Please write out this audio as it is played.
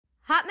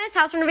Hot Mess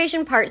House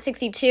Renovation Part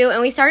 62,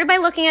 and we started by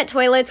looking at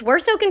toilets. We're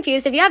so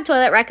confused. If you have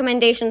toilet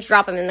recommendations,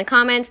 drop them in the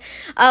comments.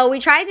 We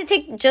tried to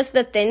take just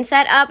the thin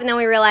set up, and then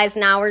we realized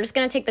now we're just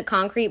going to take the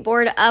concrete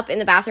board up in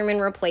the bathroom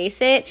and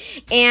replace it.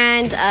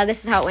 And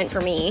this is how it went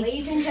for me.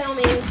 Ladies and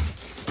gentlemen,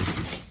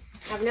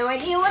 I have no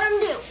idea what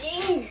I'm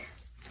doing.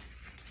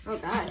 Oh,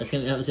 God.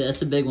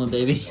 That's a big one,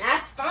 baby.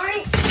 That's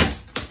fine.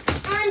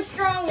 I'm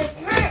strong as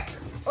heck.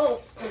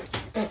 Oh.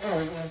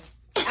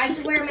 I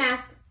should wear a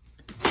mask.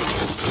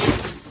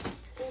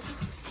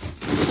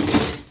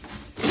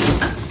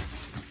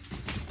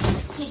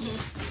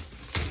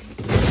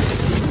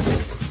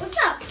 What's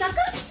up,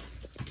 sucker?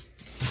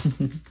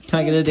 Can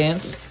I get a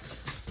dance?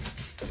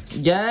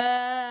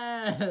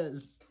 Yes!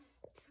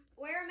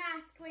 Wear a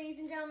mask, ladies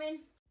and gentlemen.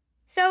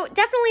 So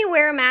definitely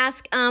wear a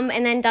mask,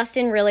 and then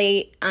Dustin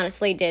really,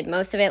 honestly, did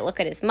most of it. Look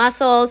at his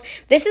muscles.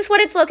 This is what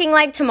it's looking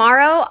like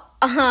tomorrow.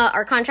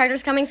 Our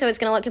contractor's coming, so it's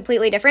going to look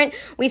completely different.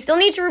 We still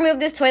need to remove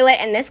this toilet,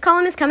 and this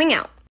column is coming out.